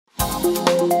Welcome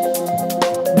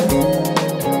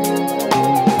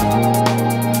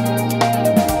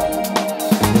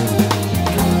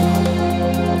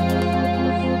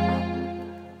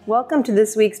to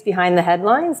this week's Behind the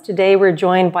Headlines. Today we're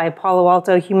joined by Palo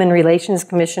Alto Human Relations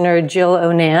Commissioner Jill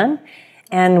O'Nan,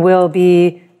 and we'll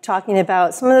be talking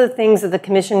about some of the things that the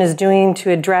Commission is doing to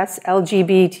address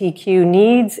LGBTQ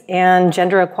needs and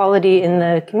gender equality in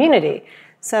the community.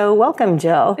 So welcome,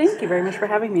 Jill. Thank you very much for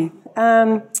having me.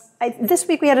 This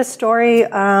week we had a story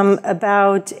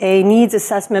about a needs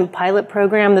assessment pilot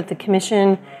program that the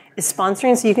Commission is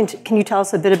sponsoring. So can you tell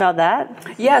us a bit about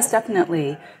that? Yes,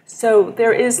 definitely. So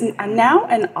there is now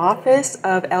an Office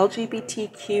of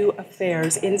LGBTQ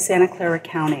Affairs in Santa Clara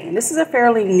County. And this is a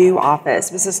fairly new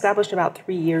office. It was established about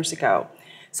 3 years ago.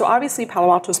 So obviously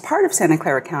Palo Alto is part of Santa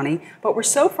Clara County, but we're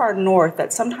so far north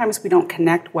that sometimes we don't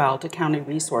connect well to county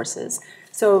resources.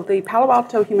 So the Palo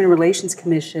Alto Human Relations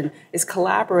Commission is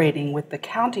collaborating with the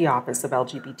County Office of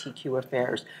LGBTQ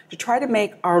Affairs to try to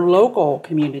make our local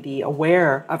community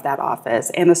aware of that office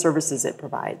and the services it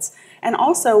provides. And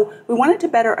also, we wanted to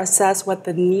better assess what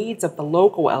the needs of the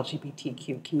local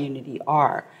LGBTQ community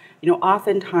are. You know,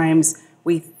 oftentimes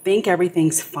we think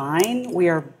everything's fine. We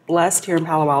are blessed here in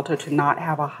Palo Alto to not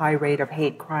have a high rate of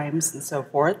hate crimes and so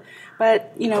forth.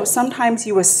 But, you know, sometimes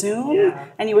you assume,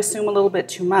 and you assume a little bit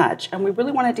too much. And we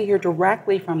really wanted to hear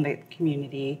directly from the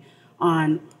community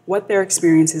on what their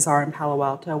experiences are in Palo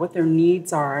Alto, what their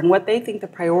needs are, and what they think the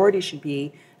priority should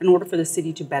be in order for the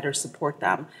city to better support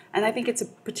them. And I think it's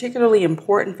particularly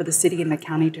important for the city and the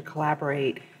county to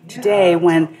collaborate today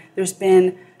when there's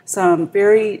been some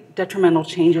very detrimental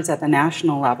changes at the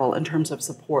national level in terms of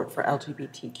support for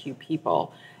LGBTQ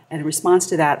people. And in response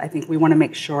to that, I think we want to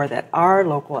make sure that our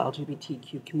local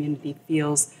LGBTQ community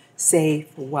feels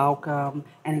safe, welcome,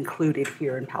 and included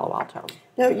here in Palo Alto.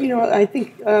 Now, you know, I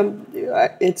think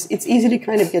it's easy to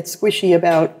kind of get squishy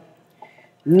about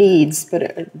needs,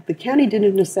 but the county did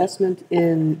an assessment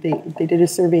they did a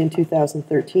survey in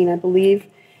 2013, I believe,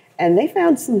 and they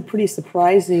found some pretty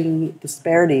surprising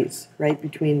disparities, right,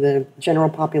 between the general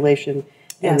population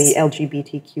and the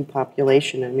LGBTQ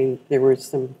population. I mean, there were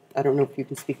some, I don't know if you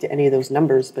can speak to any of those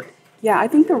numbers, but... Yeah, I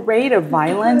think the rate of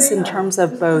violence in terms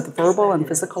of both verbal and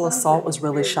physical assault was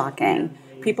really shocking.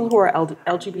 People who are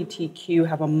LGBTQ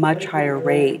have a much higher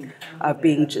rate of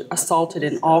being assaulted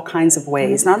in all kinds of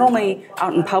ways, not only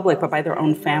out in public, but by their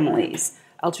own families.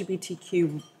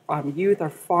 LGBTQ youth are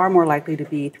far more likely to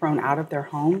be thrown out of their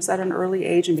homes at an early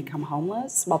age and become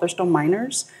homeless while they're still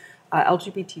minors.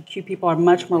 LGBTQ people are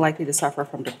much more likely to suffer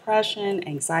from depression,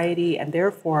 anxiety, and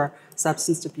therefore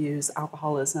substance abuse,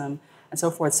 alcoholism, and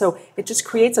so forth. So it just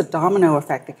creates a domino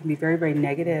effect that can be very, very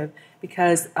negative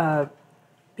because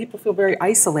people feel very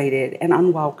isolated and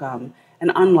unwelcome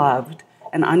and unloved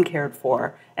and uncared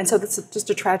for. And so that's just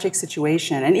a tragic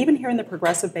situation. And even here in the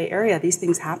Progressive Bay Area, these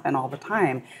things happen all the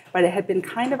time. But it had been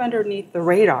kind of underneath the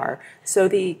radar. So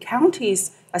the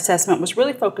county's assessment was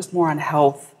really focused more on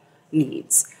health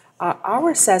needs. Our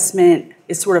assessment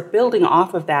is sort of building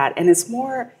off of that, and it's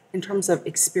more in terms of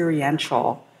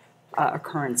experiential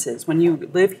occurrences. When you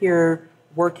live here,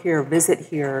 work here, visit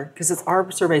here, because our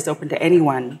survey is open to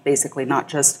anyone, basically, not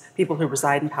just people who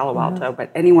reside in Palo Alto, but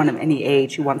anyone of any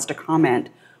age who wants to comment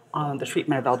on the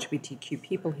treatment of LGBTQ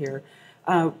people here.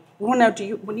 We want to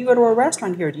know, when you go to a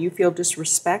restaurant here, do you feel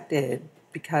disrespected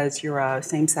because you're a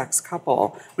same-sex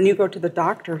couple? When you go to the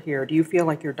doctor here, do you feel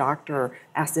like your doctor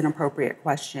asks inappropriate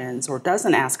questions or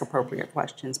doesn't ask appropriate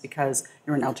questions because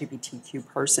you're an LGBTQ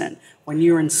person? When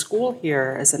you're in school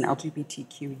here as an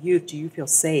LGBTQ youth, do you feel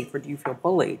safe or do you feel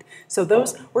bullied? So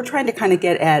we're trying to kind of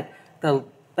get at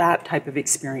that type of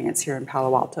experience here in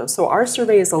Palo Alto. So our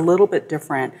survey is a little bit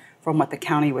different from what the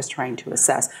county was trying to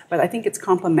assess. But I think it's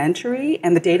complementary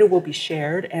and the data will be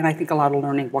shared, and I think a lot of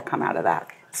learning will come out of that.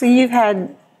 So you've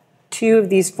had 2 of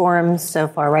these forums so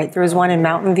far, right? There was one in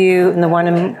Mountain View and the one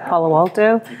in Palo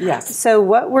Alto. Yes. So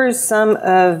what were some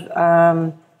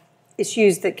of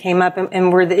issues that came up,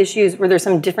 and were there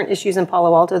some different issues in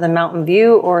Palo Alto than Mountain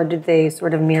View, or did they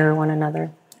sort of mirror one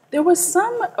another? There was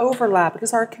some overlap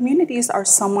because our communities are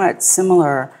somewhat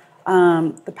similar.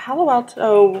 The Palo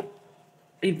Alto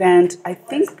event, I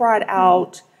think, brought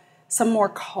out some more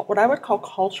what I would call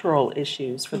cultural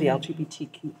issues for the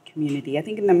LGBTQ community. I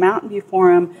think in the Mountain View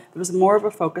Forum, there was more of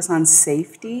a focus on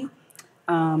safety,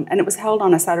 and it was held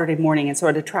on a Saturday morning, and so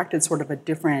it attracted sort of a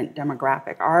different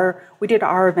demographic. We did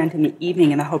our event in the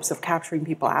evening in the hopes of capturing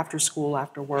people after school,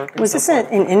 after work. Was this an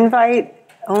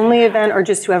invite-only event, or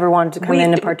just whoever wanted to come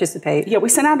in and participate? Yeah, we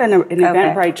sent out an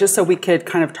Eventbrite just so we could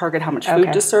kind of target how much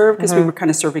food to serve, because we were kind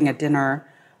of serving a dinner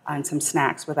and some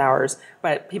snacks with ours.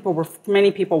 But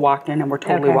many people walked in and were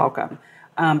totally welcome.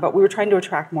 But we were trying to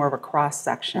attract more of a cross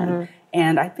section.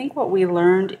 And I think what we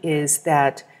learned is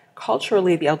that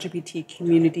culturally, the LGBT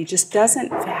community just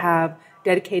doesn't have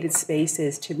dedicated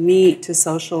spaces to meet, to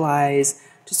socialize,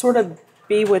 to sort of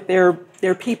be with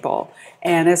their people.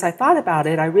 And as I thought about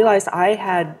it, I realized I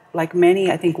had, like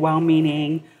many, I think,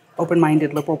 well-meaning,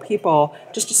 open-minded liberal people,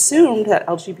 just assumed that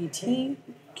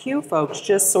LGBTQ folks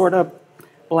just sort of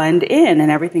blend in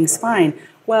and everything's fine.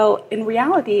 Well, in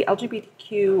reality,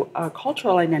 LGBTQ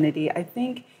cultural identity, I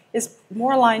think, is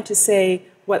more aligned to say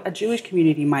what a Jewish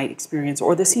community might experience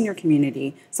or the senior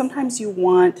community. Sometimes you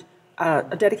want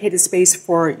a dedicated space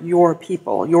for your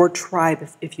people, your tribe,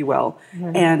 if you will.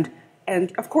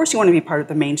 And of course you want to be part of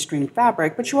the mainstream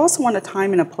fabric, but you also want a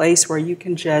time and a place where you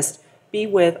can just be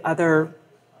with other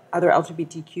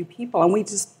LGBTQ people. And we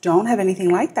just don't have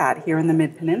anything like that here in the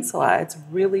Mid-Peninsula. It's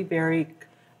really very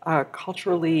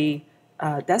culturally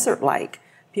desert-like.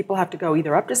 People have to go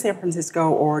either up to San Francisco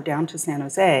or down to San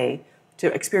Jose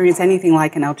to experience anything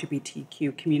like an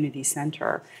LGBTQ community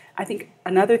center. I think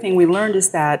another thing we learned is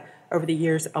that over the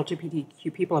years,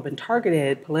 LGBTQ people have been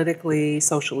targeted politically,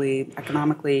 socially,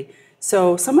 economically.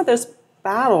 So some of those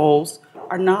battles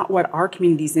are not what our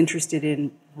community is interested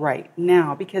in right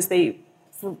now, because they,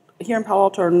 here in Palo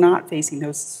Alto, are not facing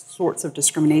those sorts of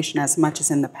discrimination as much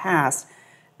as in the past.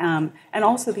 And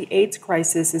also the AIDS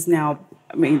crisis is now,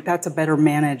 I mean, that's a better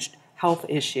managed health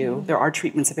issue. There are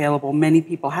treatments available. Many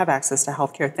people have access to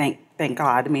health care, thank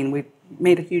God. I mean, we've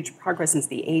made a huge progress since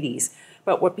the 80s.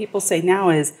 But what people say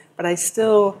now is, but I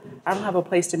don't have a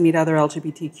place to meet other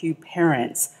LGBTQ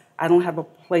parents. I don't have a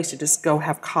place to just go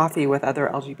have coffee with other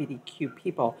LGBTQ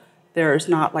people. There's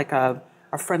not like a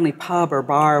friendly pub or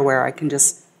bar where I can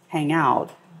just hang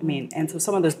out. I mean, and so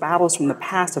some of those battles from the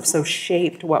past have so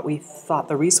shaped what we thought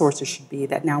the resources should be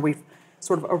that now we've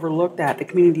sort of overlooked that. The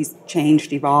community's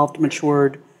changed, evolved,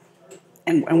 matured,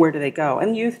 and where do they go?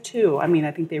 And youth too. I mean,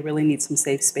 I think they really need some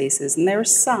safe spaces. And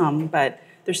there's some, but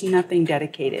there's nothing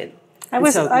dedicated. I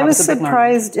was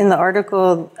surprised in the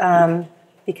article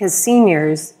because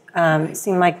seniors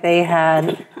seemed like they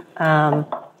had a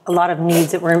lot of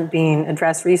needs that weren't being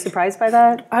addressed. Were you surprised by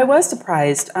that? I was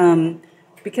surprised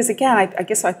because, again, I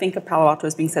guess I think of Palo Alto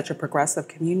as being such a progressive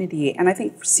community. And I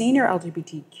think senior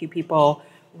LGBTQ people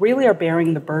really are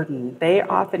bearing the burden. They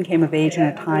often came of age in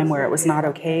a time where it was not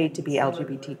okay to be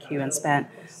LGBTQ and spent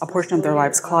a portion of their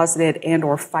lives closeted and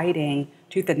or fighting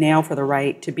tooth and nail for the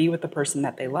right to be with the person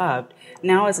that they loved.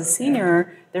 Now as a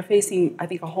senior, they're facing, I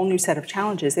think, a whole new set of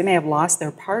challenges. They may have lost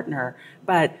their partner,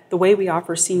 but the way we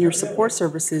offer senior support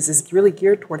services is really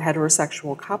geared toward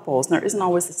heterosexual couples. And there isn't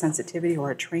always a sensitivity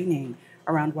or a training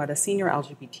around what a senior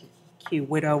LGBTQ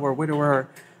widow or widower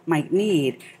might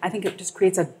need. I think it just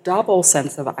creates a double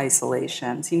sense of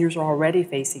isolation. Seniors are already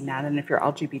facing that, and if you're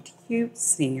LGBTQ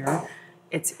senior,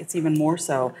 it's even more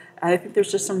so. I think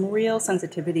there's just some real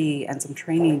sensitivity and some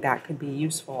training that could be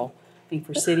useful, I think,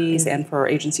 for cities and for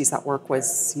agencies that work with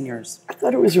seniors. I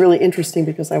thought it was really interesting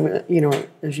because as you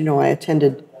know, I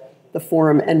attended the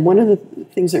forum, and one of the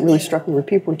things that really struck me were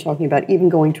people were talking about even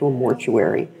going to a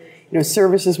mortuary. You know,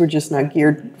 services were just not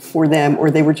geared for them, or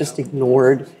they were just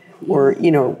ignored, or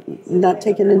not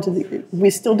taken into the. We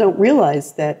still don't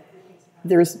realize that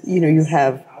there's you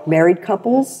have married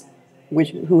couples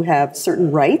who have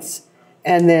certain rights,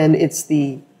 and then it's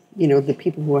the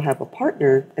people who have a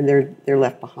partner and they're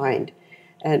left behind.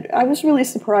 And I was really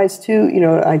surprised too.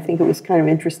 I think it was kind of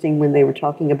interesting when they were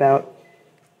talking about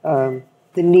the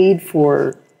need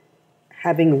for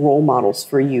having role models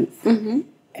for youth,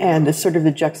 and the sort of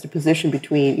the juxtaposition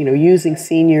between using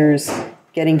seniors,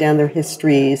 getting down their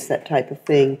histories, that type of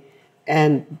thing,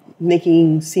 and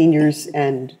making seniors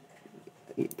and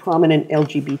prominent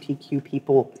LGBTQ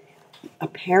people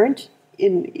apparent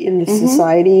in the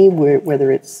society,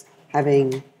 whether it's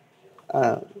having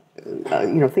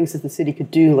things that the city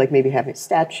could do, like maybe having a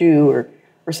statue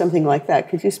or something like that.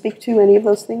 Could you speak to any of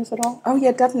those things at all? Oh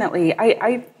yeah, definitely.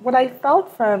 What I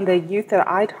felt from the youth that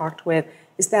I talked with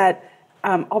is that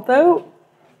although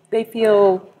they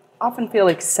often feel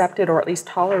accepted or at least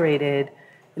tolerated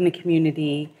in the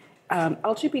community,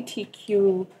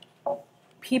 LGBTQ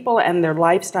people and their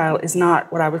lifestyle is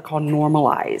not what I would call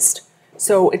normalized.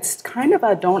 So it's kind of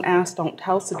a don't ask, don't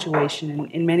tell situation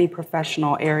in many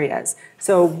professional areas.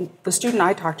 So the student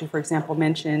I talked to, for example,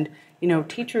 mentioned,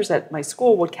 teachers at my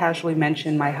school would casually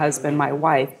mention my husband, my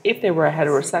wife, if they were a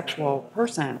heterosexual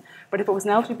person. But if it was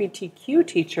an LGBTQ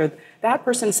teacher, that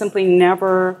person simply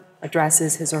never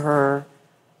addresses his or her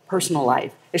personal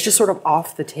life. it's just sort of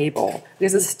off the table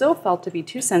because it's still felt to be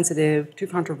too sensitive, too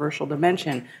controversial to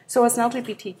mention. So as an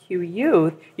LGBTQ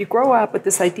youth, you grow up with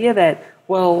this idea that,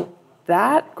 well,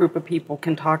 that group of people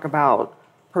can talk about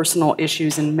personal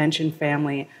issues and mention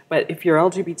family, but if you're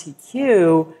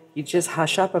LGBTQ, you just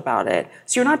hush up about it.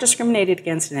 So you're not discriminated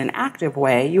against in an active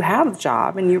way. You have a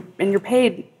job and you're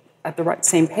paid at the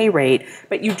same pay rate,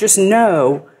 but you just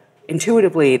know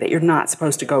intuitively that you're not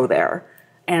supposed to go there.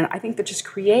 And I think that just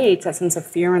creates that sense of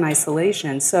fear and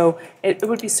isolation. So it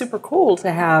would be super cool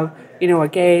to have, a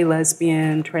gay,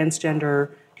 lesbian,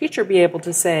 transgender teacher be able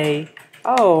to say,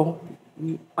 oh,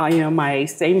 my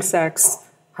same-sex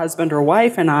husband or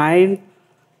wife and I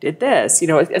did this,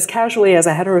 as casually as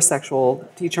a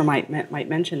heterosexual teacher might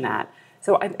mention that.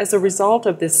 So as a result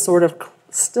of this sort of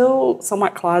still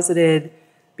somewhat closeted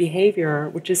behavior,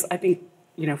 which is, I think,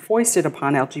 foisted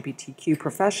upon LGBTQ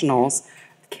professionals,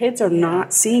 kids are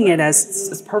not seeing it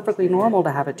as perfectly normal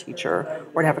to have a teacher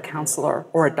or to have a counselor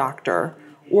or a doctor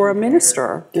or a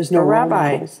minister There's no or a rabbi.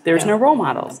 role models. There's no role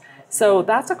models. So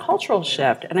that's a cultural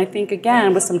shift. And I think,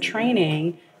 again, with some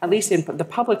training, at least in the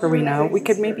public arena, we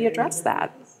could maybe address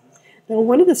that. Now,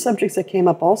 one of the subjects that came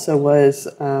up also was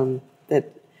that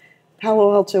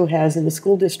Palo Alto has, in the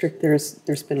school district,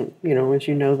 there's been, as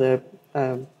you know,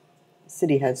 the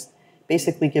city has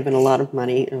basically given a lot of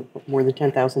money, more than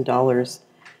 $10,000,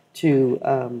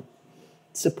 to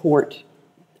support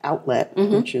Outlet,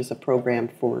 which is a program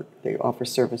they offer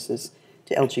services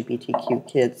to LGBTQ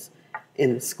kids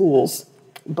in the schools.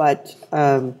 But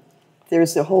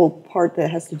there's a whole part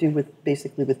that has to do with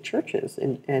basically with churches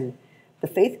and the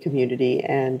faith community,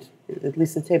 and at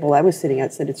least the table I was sitting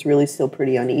at said it's really still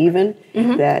pretty uneven.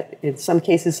 That in some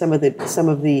cases, some of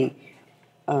the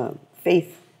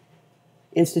faith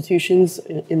institutions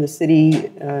in the city,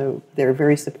 they're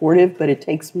very supportive, but it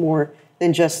takes more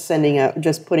than just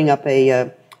putting up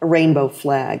a rainbow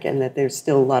flag, and that there's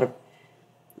still a lot of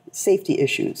safety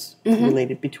issues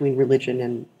related between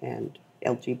religion and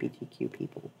LGBTQ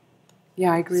people.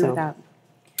 Yeah, I agree with that.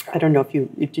 I don't know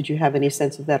if did you have any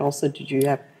sense of that also? Did you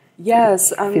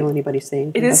feel anybody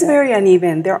saying it is very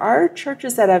uneven. There are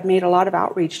churches that have made a lot of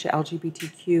outreach to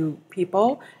LGBTQ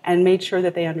people and made sure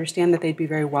that they understand that they'd be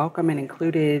very welcome and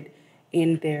included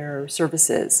in their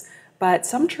services. But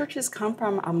some churches come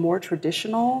from a more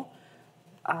traditional,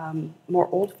 more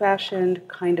old-fashioned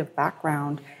kind of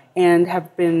background and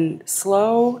have been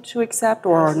slow to accept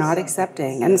or are not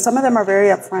accepting. And some of them are very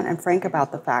upfront and frank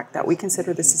about the fact that we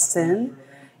consider this a sin.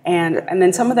 And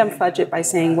then some of them fudge it by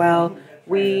saying, well,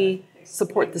 we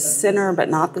support the sinner but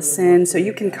not the sin, so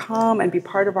you can come and be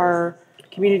part of our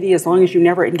community as long as you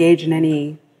never engage in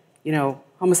any,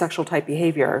 homosexual type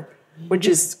behavior, which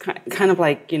is kind of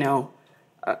like,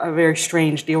 a very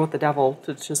strange deal with the devil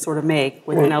to sort of make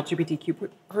with an LGBTQ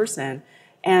person.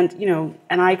 And,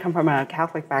 and I come from a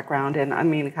Catholic background, and I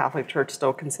mean, the Catholic Church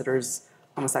still considers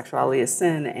homosexuality a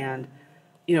sin. And,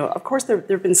 of course, there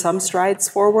have been some strides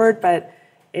forward, but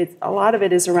a lot of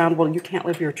it is around, well, you can't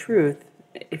live your truth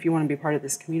if you want to be part of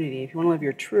this community. If you want to live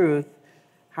your truth,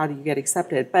 how do you get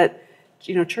accepted? But,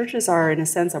 churches are, in a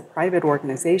sense, a private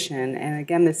organization. And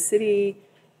again, the city,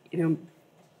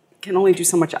 can only do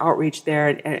so much outreach there.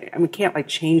 And we can't,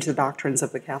 change the doctrines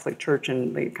of the Catholic Church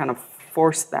and kind of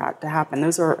force that to happen.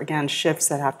 Those are, again, shifts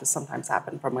that have to sometimes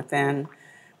happen from within.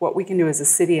 What we can do as a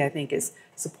city, I think, is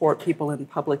support people in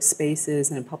public spaces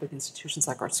and in public institutions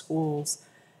like our schools,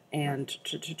 and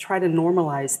to try to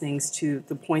normalize things to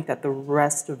the point that the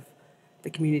rest of the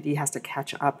community has to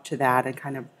catch up to that and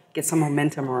kind of get some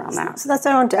momentum around that. So that's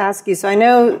what I want to ask you. So I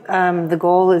know the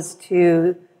goal is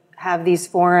to have these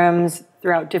forums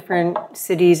throughout different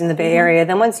cities in the Bay Area.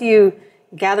 Then once you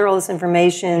gather all this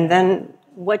information, then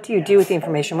what do you do with the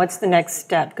information? What's the next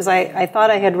step? Because I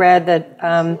thought I had read that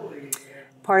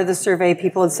part of the survey,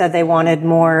 people had said they wanted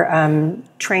more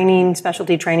training,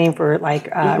 specialty training for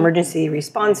emergency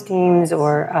response teams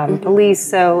or police.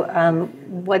 So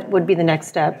what would be the next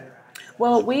step?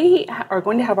 Well, we are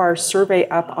going to have our survey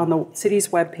up on the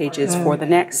city's web pages for the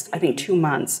next, I think, 2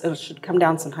 months. It should come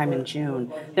down sometime in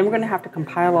June. Then we're going to have to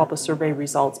compile all the survey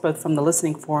results, both from the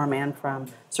listening forum and from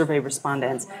survey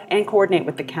respondents, and coordinate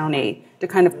with the county to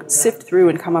kind of sift through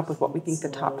and come up with what we think the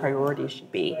top priorities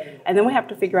should be. And then we have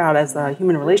to figure out, as the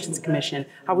Human Relations Commission,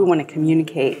 how we want to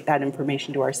communicate that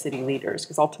information to our city leaders,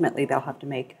 because ultimately they'll have to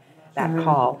make that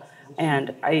call.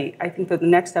 And I think that the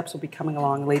next steps will be coming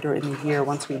along later in the year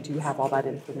once we do have all that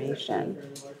information.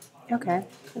 Okay.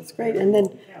 That's great. And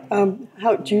then I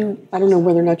don't know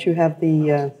whether or not you have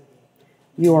the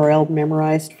URL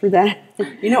memorized for that.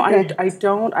 I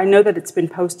don't. I know that it's been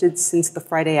posted since the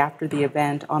Friday after the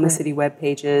event on the city web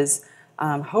pages.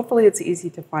 Hopefully it's easy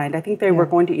to find. I think they were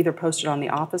going to either post it on the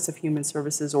Office of Human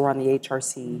Services or on the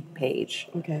HRC page.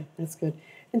 Okay, that's good.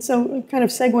 And so kind of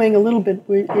segueing a little bit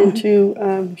into,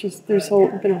 there's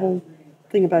been a whole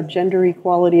thing about gender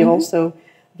equality also.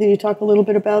 Can you talk a little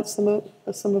bit about some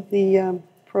of the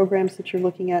programs that you're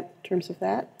looking at in terms of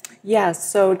that?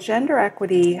 Yes, so gender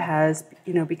equity has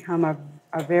become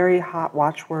a very hot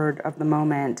watchword of the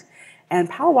moment. And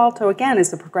Palo Alto, again,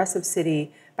 is a progressive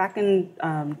city. Back in,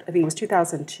 I think it was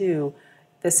 2002,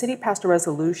 the city passed a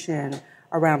resolution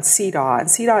around CEDAW. And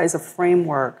CEDAW is a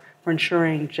framework for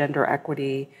ensuring gender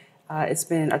equity. It's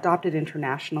been adopted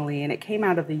internationally, and it came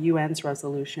out of the UN's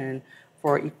resolution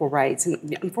for equal rights.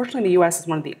 And unfortunately, the US is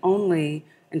one of the only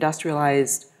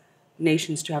industrialized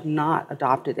nations to have not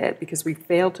adopted it because we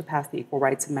failed to pass the Equal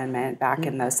Rights Amendment back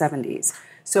in the 70s.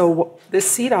 So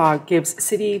this CEDAW gives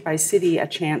city by city a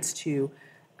chance to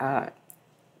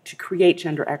create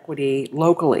gender equity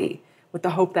locally with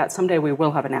the hope that someday we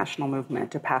will have a national movement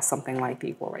to pass something like the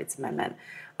Equal Rights Amendment.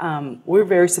 We're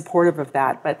very supportive of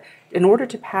that, but in order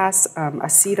to pass a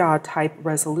CEDAW-type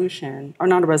resolution, or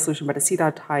not a resolution, but a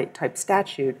CEDAW-type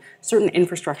statute, certain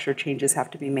infrastructure changes have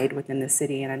to be made within the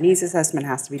city, and a needs assessment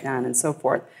has to be done, and so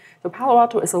forth. So Palo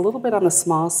Alto is a little bit on the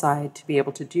small side to be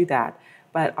able to do that,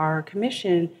 but our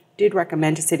commission did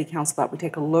recommend to City Council that we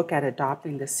take a look at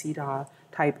adopting the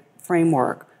CEDAW-type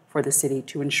framework for the city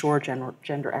to ensure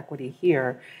gender equity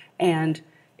here. And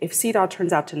if CEDAW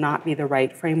turns out to not be the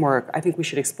right framework, I think we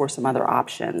should explore some other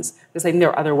options, because I think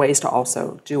there are other ways to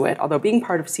also do it. Although being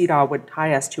part of CEDAW would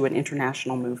tie us to an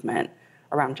international movement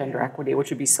around gender equity, which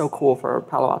would be so cool for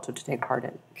Palo Alto to take part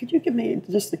in. Could you give me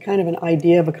just a kind of an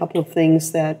idea of a couple of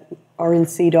things that are in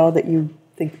CEDAW that you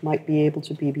think might be able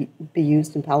to be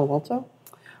used in Palo Alto?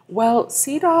 Well,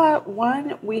 CEDAW,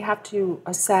 one, we have to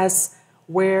assess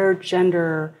where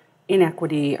gender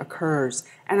inequity occurs.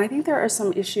 And I think there are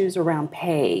some issues around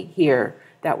pay here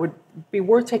that would be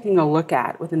worth taking a look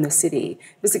at within the city.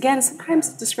 Because again, sometimes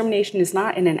discrimination is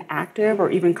not in an active or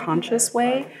even conscious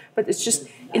way, but it's just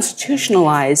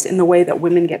institutionalized in the way that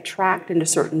women get tracked into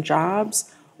certain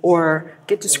jobs or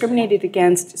get discriminated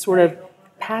against sort of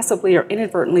passively or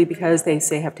inadvertently because they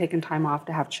say have taken time off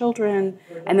to have children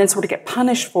and then sort of get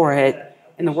punished for it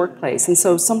in the workplace. And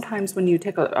so sometimes when you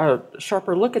take a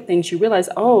sharper look at things, you realize,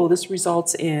 oh, this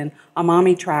results in a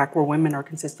mommy track where women are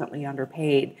consistently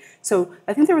underpaid. So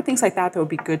I think there are things like that that would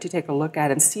be good to take a look at,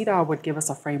 and CEDAW would give us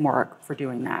a framework for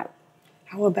doing that.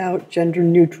 How about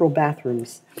gender-neutral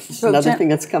bathrooms? This is another thing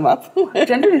that's come up.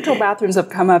 Gender-neutral bathrooms have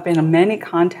come up in many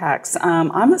contexts.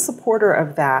 I'm a supporter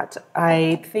of that.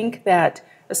 I think that,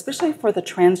 especially for the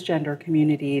transgender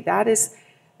community, that is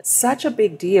such a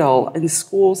big deal in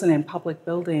schools and in public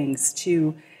buildings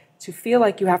to feel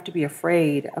like you have to be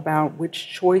afraid about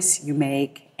which choice you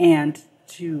make and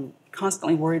to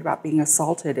constantly worried about being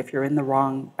assaulted if you're in the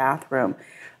wrong bathroom.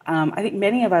 I think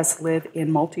many of us live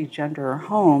in multi-gender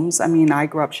homes. I mean, I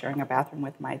grew up sharing a bathroom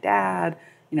with my dad.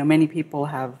 Many people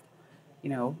have,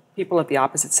 people of the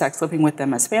opposite sex living with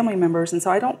them as family members. And so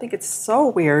I don't think it's so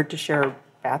weird to share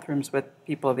bathrooms with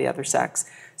people of the other sex.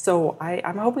 So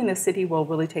I'm hoping the city will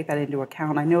really take that into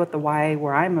account. I know at the Y,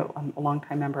 where I'm a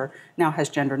longtime member, now has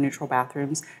gender-neutral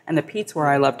bathrooms, and the Pete's, where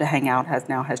I love to hang out,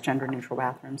 now has gender-neutral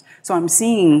bathrooms. So I'm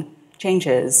seeing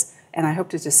changes, and I hope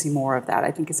to just see more of that.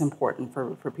 I think it's important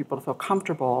for people to feel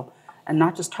comfortable and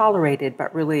not just tolerated,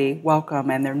 but really welcome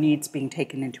and their needs being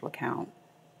taken into account.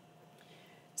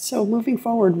 So moving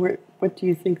forward, what do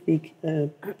you think the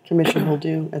commission will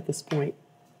do at this point?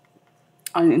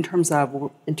 In terms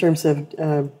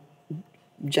of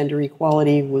gender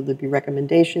equality, will there be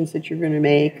recommendations that you're going to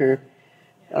make, or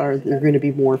are there going to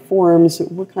be more forums?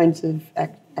 What kinds of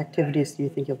activities do you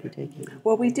think you'll be taking?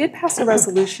 Well, we did pass a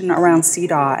resolution around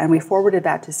CEDAW, and we forwarded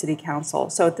that to City Council.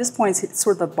 So at this point, it's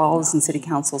sort of the ball is in City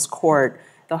Council's court.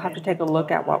 They'll have to take a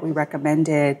look at what we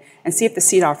recommended and see if the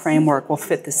CEDAW framework will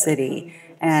fit the city.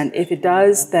 And if it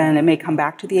does, then it may come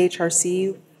back to the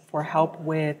HRC for help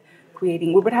with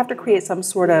we would have to create some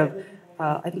sort of,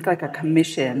 I think like a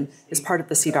commission as part of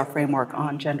the CEDAW framework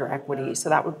on gender equity. So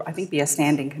that would, I think, be a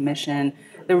standing commission.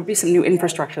 There would be some new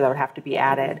infrastructure that would have to be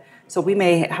added. So we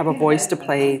may have a voice to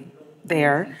play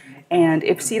there. And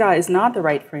if CEDAW is not the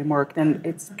right framework, then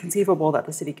it's conceivable that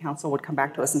the City Council would come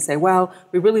back to us and say, well,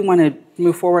 we really want to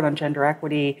move forward on gender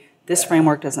equity. This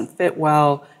framework doesn't fit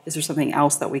well. Is there something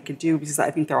else that we could do? Because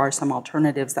I think there are some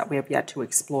alternatives that we have yet to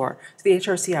explore. So the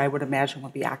HRC, I would imagine,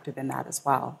 would be active in that as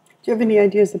well. Do you have any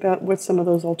ideas about what some of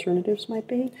those alternatives might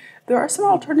be? There are some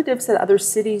alternatives that other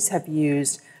cities have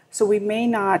used. So we may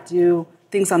not do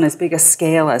things on as big a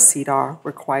scale as CEDAW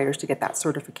requires to get that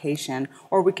certification,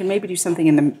 or we can maybe do something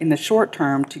in the short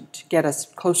term to get us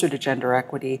closer to gender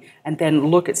equity, and then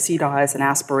look at CEDAW as an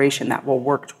aspiration that we'll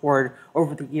work toward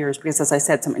over the years, because as I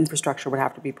said, some infrastructure would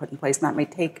have to be put in place, and that may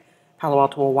take Palo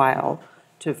Alto a while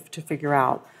to figure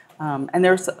out. And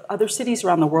there's other cities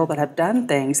around the world that have done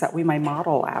things that we might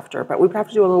model after, but we would have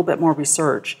to do a little bit more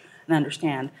research and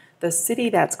understand. The city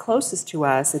that's closest to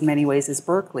us in many ways is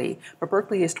Berkeley, but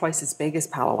Berkeley is twice as big as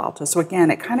Palo Alto. So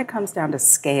again, it kind of comes down to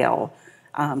scale.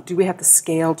 Do we have the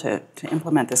scale to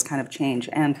implement this kind of change?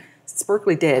 And since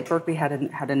Berkeley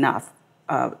had enough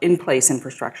in-place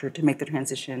infrastructure to make the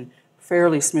transition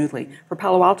fairly smoothly. For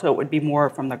Palo Alto, it would be more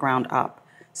from the ground up,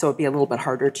 so it would be a little bit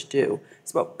harder to do.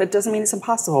 So, but it doesn't mean it's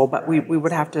impossible, but we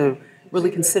would have to really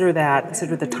consider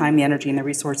the time, the energy, and the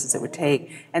resources it would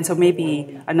take. And so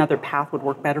maybe another path would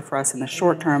work better for us in the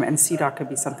short term, and CEDAW could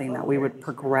be something that we would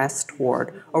progress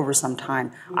toward over some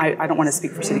time. I don't want to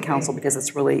speak for City Council because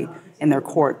it's really in their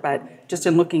court, but just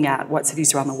in looking at what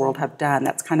cities around the world have done,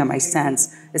 that's kind of my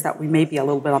sense, is that we may be a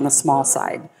little bit on the small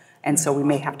side. And so we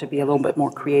may have to be a little bit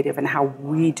more creative in how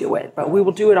we do it. But we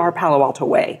will do it our Palo Alto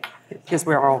way, because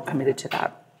we're all committed to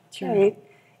that. Right.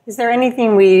 Is there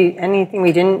anything we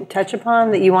didn't touch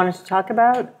upon that you wanted to talk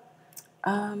about?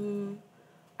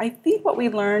 I think what we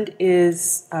learned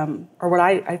is, or what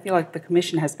I feel like the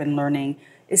Commission has been learning,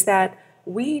 is that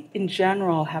we in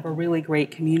general have a really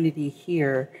great community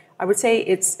here. I would say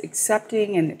it's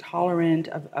accepting and tolerant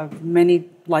of many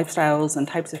lifestyles and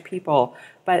types of people.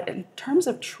 But in terms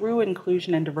of true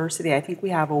inclusion and diversity, I think we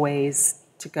have a ways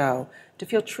to go. To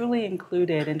feel truly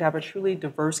included and to have a truly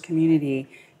diverse community,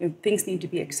 things need to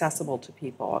be accessible to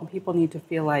people, and people need to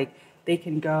feel like they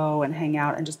can go and hang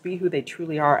out and just be who they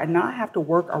truly are and not have to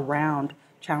work around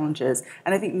challenges.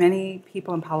 And I think many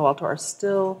people in Palo Alto are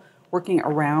still working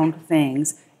around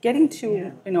things, getting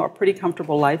to a pretty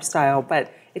comfortable lifestyle,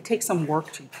 but it takes some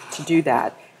work to do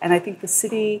that. And I think the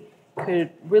city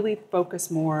could really focus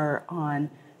more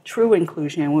on true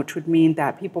inclusion, which would mean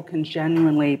that people can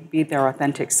genuinely be their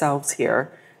authentic selves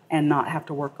here and not have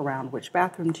to work around which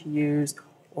bathroom to use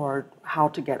or how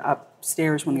to get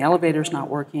upstairs when the elevator's not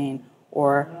working,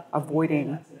 or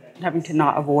having to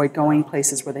not avoid going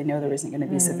places where they know there isn't going to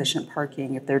be sufficient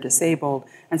parking if they're disabled,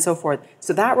 and so forth.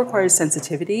 So that requires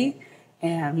sensitivity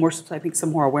and more, I think,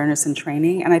 some more awareness and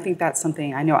training. And I think that's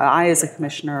something I know I, as a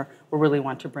commissioner, will really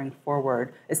want to bring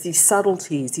forward. It's these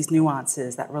subtleties, these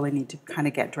nuances that really need to kind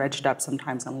of get dredged up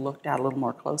sometimes and looked at a little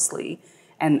more closely.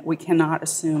 And we cannot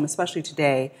assume, especially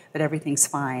today, that everything's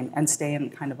fine and stay in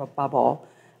kind of a bubble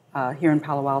here in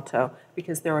Palo Alto,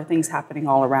 because there are things happening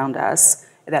all around us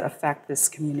that affect this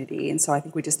community. And so I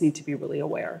think we just need to be really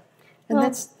aware. And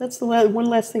that's the one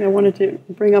last thing I wanted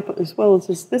to bring up as well,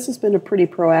 is this has been a pretty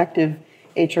proactive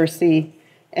HRC,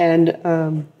 and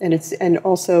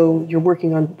also you're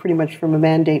working on pretty much from a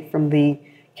mandate from the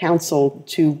council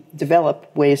to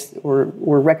develop ways or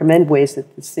recommend ways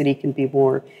that the city can be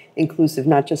more inclusive,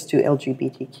 not just to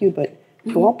LGBTQ, but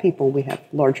to all people. We have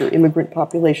larger immigrant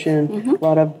population, a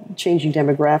lot of changing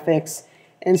demographics.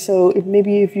 And so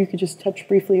maybe if you could just touch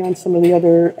briefly on some of the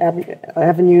other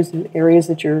avenues and areas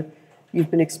that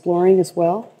you've been exploring as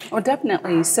well. Oh,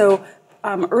 definitely. So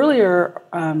earlier,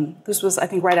 this was, I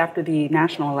think, right after the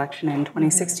national election in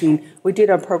 2016, we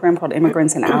did a program called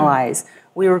Immigrants and Allies.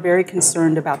 We were very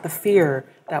concerned about the fear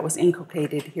that was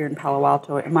inculcated here in Palo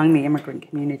Alto among the immigrant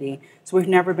community. So we've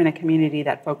never been a community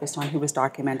that focused on who was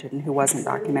documented and who wasn't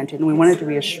documented. And we wanted to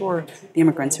reassure the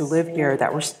immigrants who live here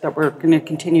that we're going to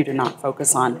continue to not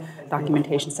focus on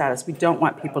documentation status. We don't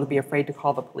want people to be afraid to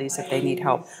call the police if they need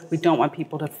help. We don't want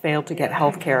people to fail to get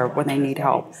health care when they need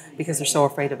help because they're so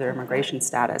afraid of their immigration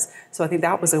status. So I think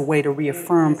that was a way to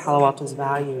reaffirm Palo Alto's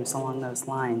values along those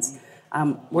lines.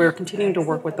 We're continuing to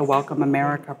work with the Welcome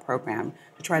America program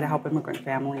to try to help immigrant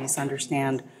families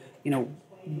understand,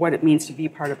 what it means to be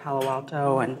part of Palo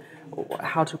Alto and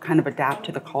how to kind of adapt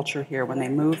to the culture here when they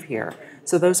move here.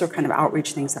 So those are kind of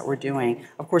outreach things that we're doing.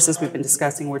 Of course, as we've been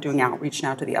discussing, we're doing outreach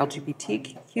now to the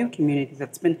LGBTQ community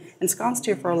that's been ensconced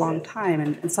here for a long time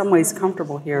and in some ways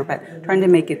comfortable here, but trying to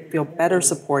make it feel better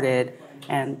supported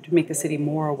and to make the city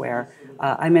more aware.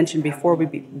 I mentioned before we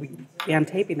began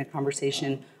taping the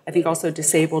conversation, I think also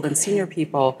disabled and senior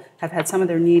people have had some of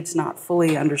their needs not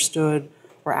fully understood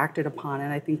or acted upon,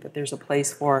 and I think that there's a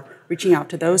place for reaching out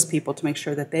to those people to make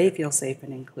sure that they feel safe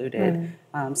and included.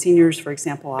 Seniors, for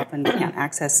example, often can't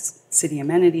access city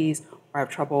amenities or have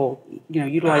trouble,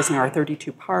 utilizing our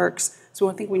 32 parks. So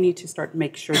I think we need to start to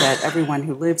make sure that everyone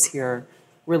who lives here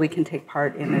really can take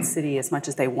part in the city as much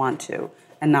as they want to,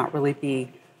 and not really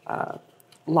be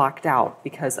locked out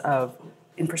because of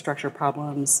infrastructure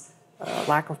problems,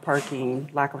 lack of parking,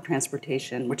 lack of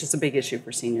transportation, which is a big issue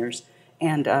for seniors.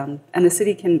 And the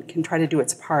city can try to do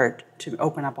its part to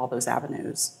open up all those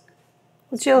avenues.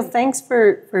 Well, Jill, thanks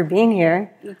for being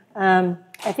here.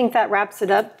 I think that wraps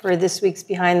it up for this week's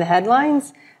Behind the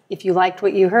Headlines. If you liked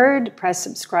what you heard, press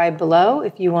subscribe below.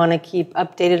 If you want to keep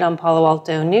updated on Palo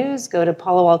Alto news, go to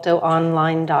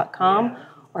paloaltoonline.com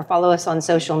or follow us on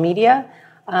social media.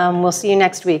 We'll see you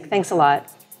next week. Thanks a lot.